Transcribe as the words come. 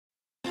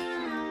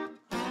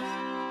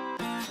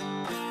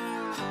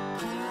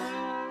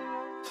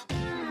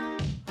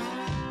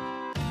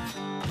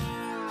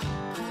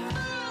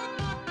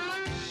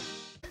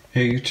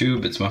Hey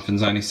YouTube, it's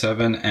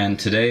Muffins97, and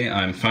today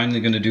I'm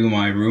finally going to do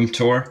my room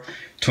tour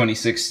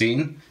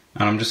 2016,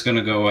 and I'm just going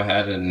to go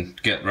ahead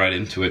and get right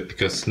into it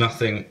because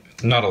not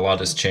a lot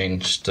has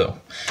changed, so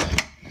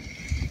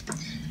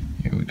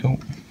here we go.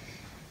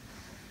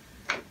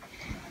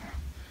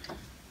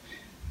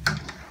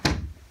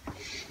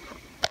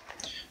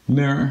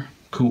 Mirror,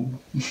 cool.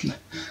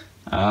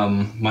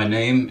 My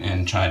name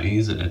in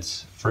Chinese, and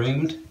it's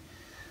framed.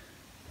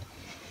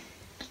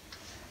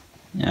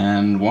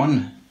 And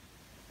one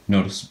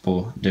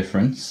noticeable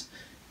difference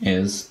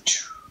is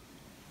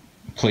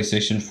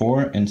PlayStation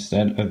 4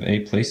 instead of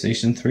a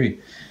PlayStation 3.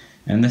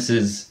 And this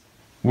is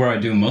where I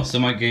do most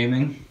of my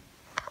gaming.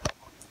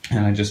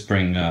 And I just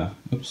bring my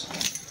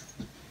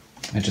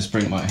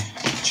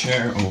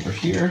chair over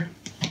here,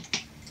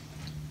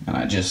 and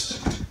I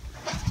just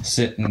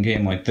sit and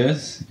game like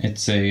this.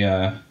 It's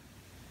a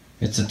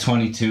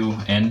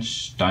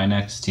 22-inch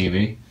Dynex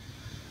TV.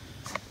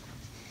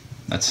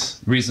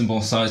 That's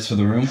reasonable size for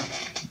the room.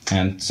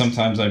 And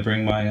sometimes I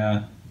bring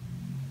my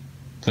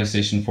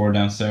PlayStation 4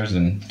 downstairs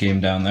and game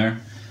down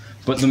there.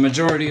 But the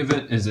majority of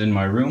it is in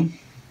my room.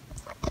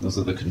 Those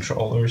are the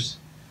controllers.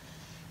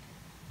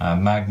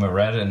 Magma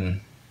Red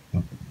and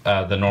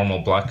the normal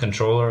black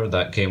controller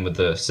that came with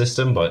the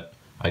system, but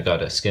I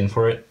got a skin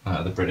for it,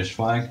 the British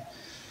flag.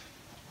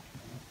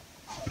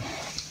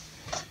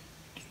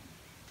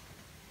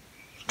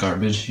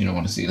 Garbage, you don't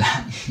want to see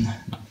that. No,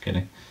 I'm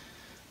kidding.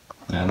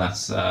 And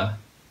that's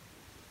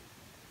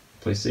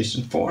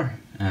PlayStation 4,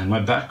 and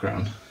my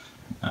background,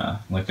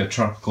 like a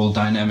tropical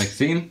dynamic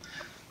theme.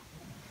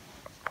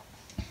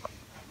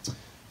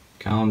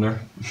 Calendar,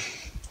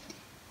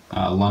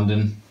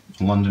 London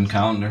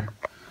calendar,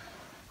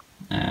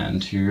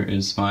 and here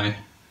is my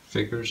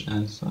figures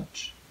and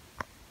such.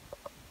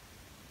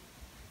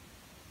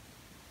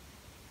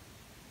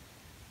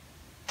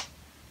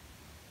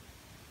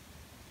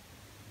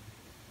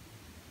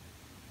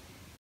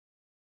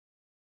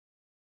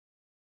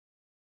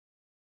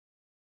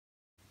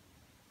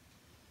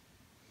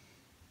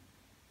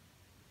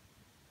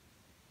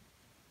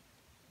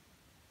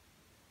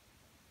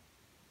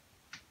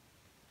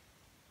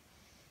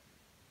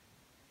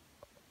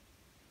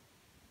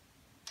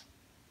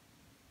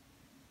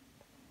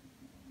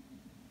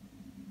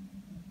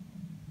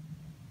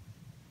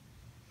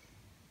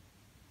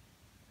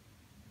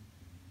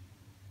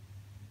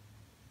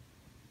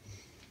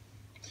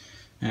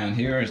 And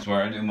here is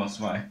where I do most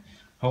of my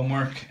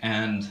homework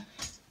and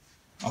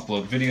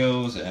upload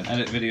videos and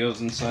edit videos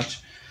and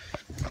such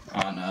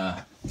on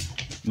a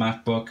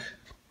MacBook.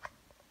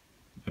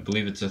 I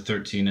believe it's a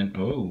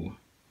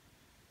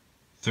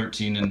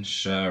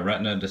 13-inch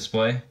Retina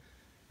display,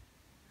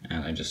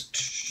 and I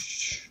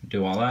just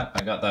do all that.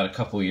 I got that a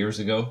couple years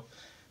ago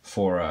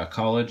for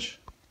college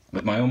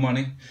with my own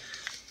money,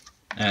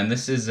 and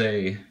this is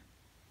a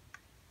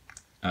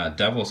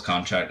devil's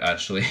contract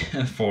actually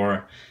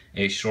for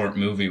a short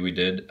movie we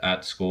did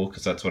at school,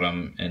 because that's what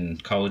I'm in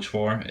college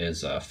for,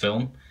 is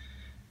film.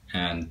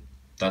 And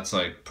that's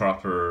like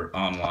proper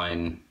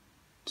online,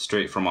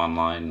 straight from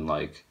online,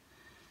 like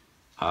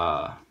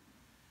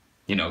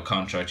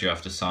contract you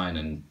have to sign,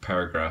 and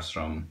paragraphs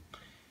from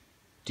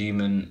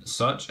Demon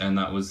such. And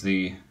that was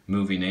the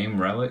movie name,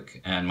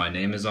 Relic, and my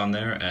name is on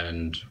there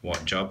and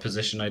what job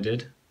position I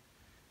did.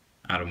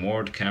 Adam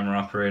Ward, camera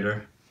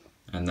operator.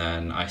 And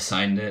then I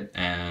signed it,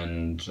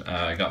 and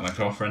I got my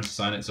girlfriend to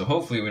sign it, so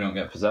hopefully we don't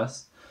get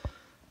possessed.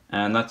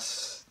 And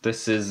this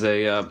is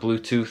a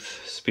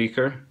Bluetooth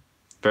speaker,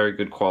 very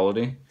good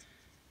quality.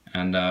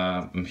 And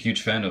I'm a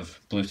huge fan of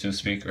Bluetooth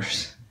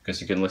speakers,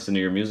 because you can listen to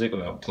your music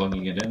without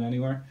plugging it in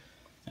anywhere.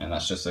 And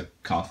that's just a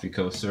coffee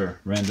coaster,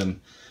 random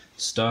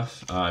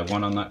stuff. I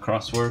won on that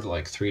crossword,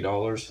 like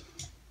 $3.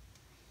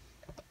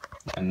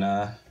 And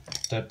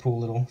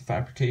Deadpool little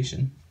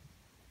fabrication.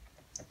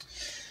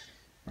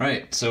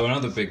 Right, so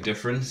another big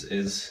difference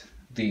is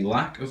the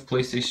lack of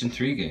PlayStation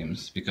 3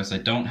 games, because I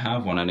don't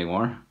have one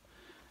anymore.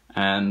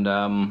 And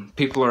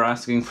people are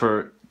asking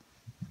for,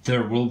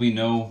 there will be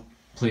no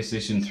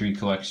PlayStation 3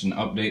 collection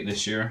update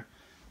this year,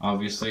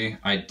 obviously.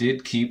 I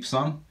did keep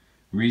some,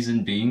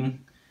 reason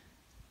being,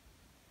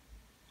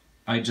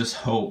 I just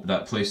hope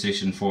that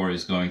PlayStation 4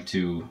 is going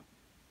to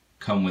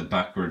come with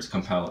backwards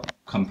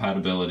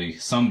compatibility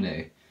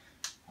someday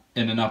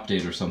in an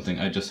update or something.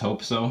 I just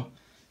hope so.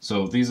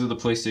 So these are the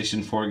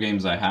PlayStation 4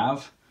 games I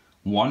have.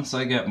 Once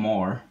I get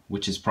more,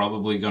 which is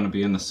probably going to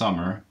be in the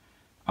summer,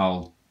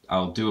 I'll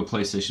do a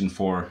PlayStation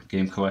 4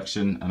 game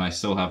collection, and I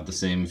still have the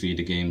same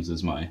Vita games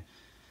as my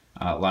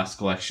last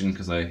collection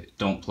because I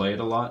don't play it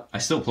a lot. I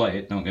still play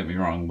it, don't get me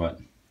wrong, but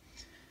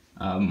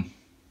I'm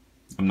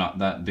not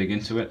that big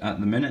into it at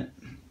the minute.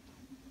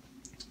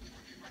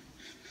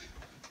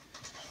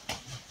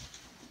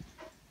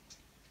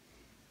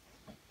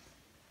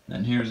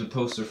 And here's a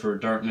poster for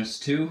Darkness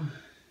 2.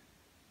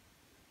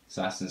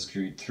 Assassin's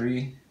Creed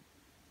 3,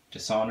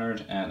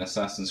 Dishonored, and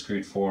Assassin's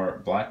Creed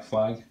 4 Black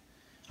Flag.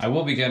 I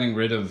will be getting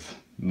rid of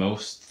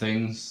most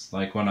things,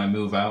 like when I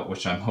move out,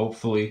 which I'm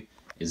hopefully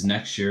is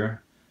next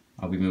year.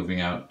 I'll be moving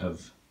out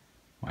of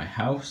my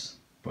house,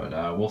 but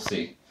we'll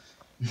see.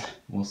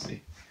 We'll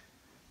see.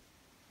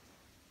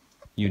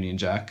 Union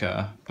Jack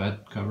bed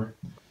cover.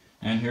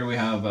 And here we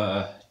have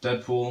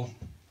Deadpool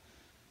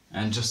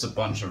and just a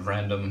bunch of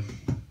random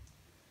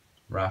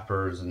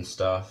wrappers and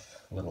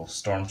stuff. Little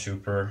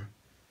Stormtrooper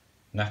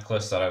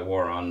necklace that I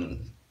wore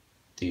on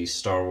the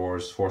Star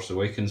Wars Force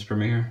Awakens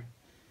premiere.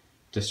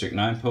 District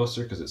 9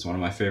 poster because it's one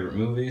of my favorite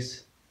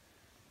movies.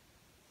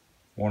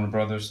 Warner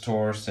Brothers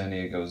tour, San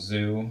Diego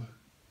Zoo,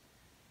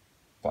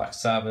 Black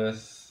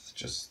Sabbath,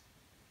 just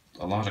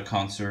a lot of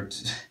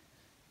concerts.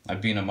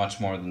 I've been to much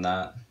more than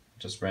that.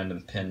 Just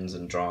random pins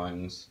and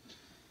drawings.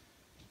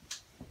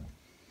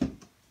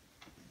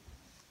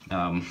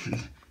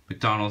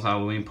 McDonald's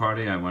Halloween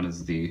party, I went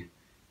as the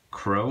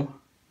Crow.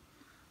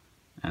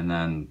 And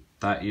then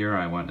that year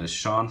I went as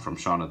Shaun from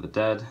Shaun of the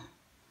Dead.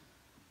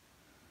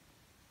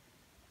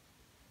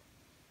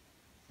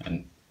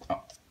 And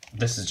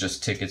this is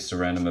just tickets to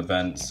random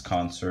events,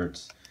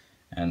 concerts,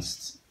 and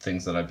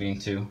things that I've been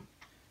to.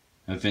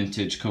 A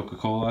vintage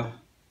Coca-Cola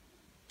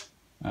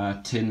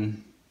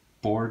tin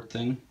board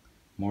thing.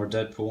 More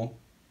Deadpool.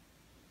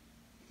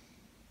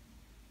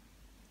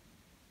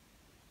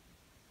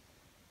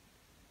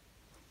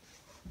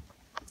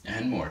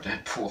 And more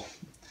Deadpool.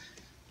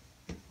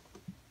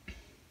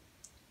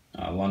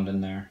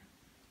 London there.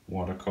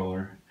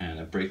 Watercolor and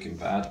a Breaking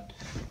Bad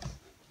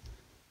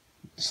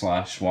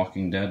 /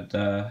 Walking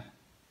Dead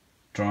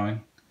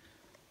drawing.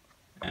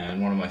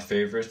 And one of my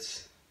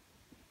favorites.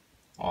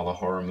 All the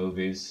horror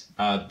movies.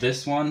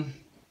 This one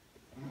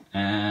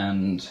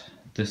and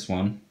this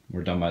one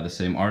were done by the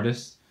same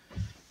artist.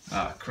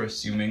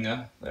 Chris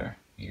Uminga there.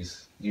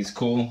 He's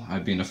cool.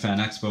 I've been to Fan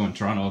Expo in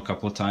Toronto a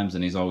couple of times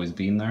and he's always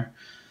been there.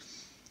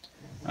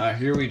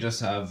 Here we just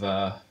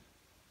have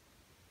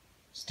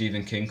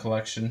Stephen King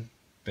collection,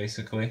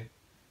 basically.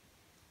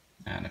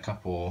 And a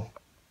couple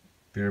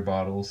beer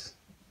bottles.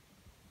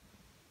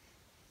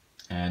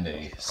 And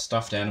a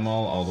stuffed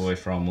animal all the way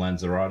from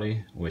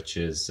Lanzarote, which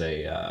is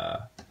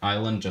a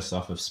island just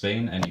off of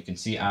Spain. And you can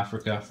see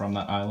Africa from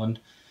that island.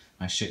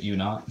 I shit you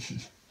not.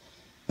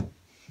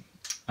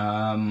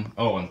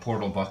 Oh, and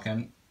Portal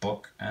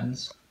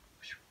bookends.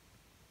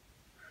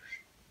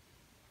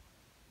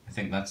 I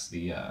think that's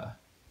the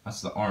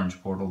orange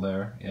portal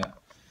there, yeah.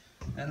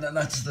 And then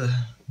that's the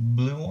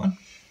blue one.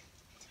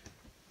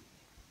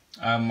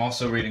 I'm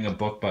also reading a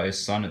book by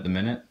his son at the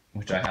minute,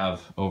 which I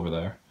have over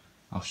there.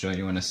 I'll show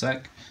you in a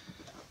sec.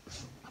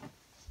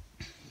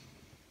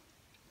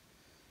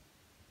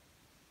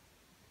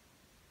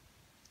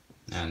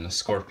 And the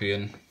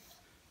scorpion,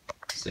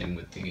 same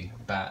with the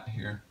bat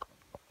here,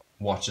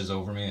 watches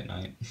over me at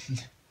night.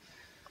 This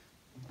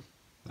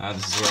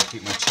is where I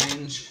keep my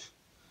change.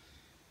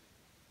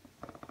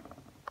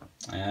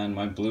 And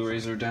my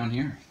Blu-rays are down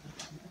here.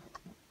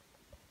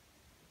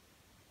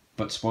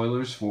 But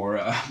spoilers for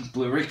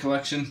Blu-ray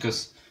collection,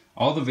 because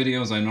all the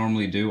videos I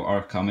normally do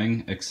are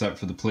coming, except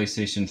for the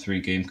PlayStation 3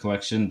 game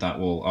collection. That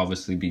will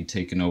obviously be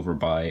taken over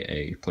by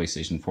a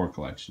PlayStation 4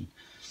 collection.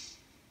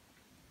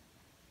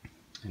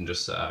 And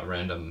just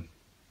random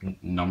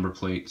number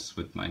plates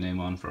with my name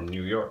on from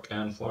New York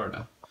and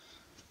Florida.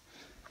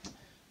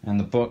 And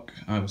the book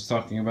I was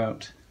talking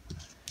about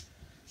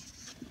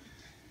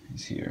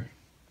is here.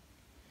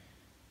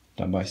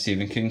 Done by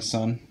Stephen King's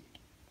son.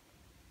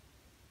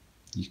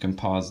 You can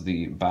pause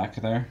the back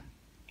there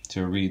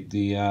to read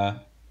the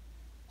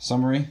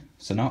summary,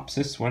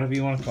 synopsis, whatever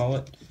you want to call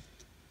it.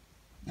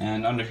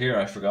 And under here,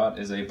 I forgot,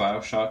 is a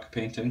Bioshock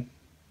painting.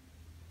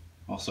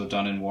 Also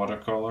done in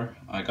watercolor.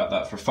 I got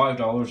that for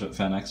 $5 at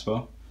Fan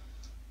Expo.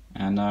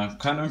 And I'm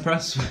kind of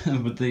impressed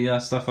with the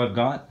stuff I've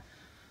got.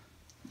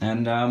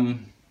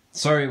 And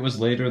sorry it was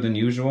later than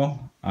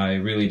usual. I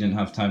really didn't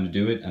have time to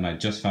do it, and I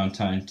just found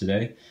time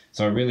today.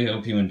 So I really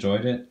hope you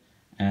enjoyed it.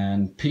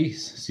 And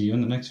peace. See you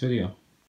in the next video.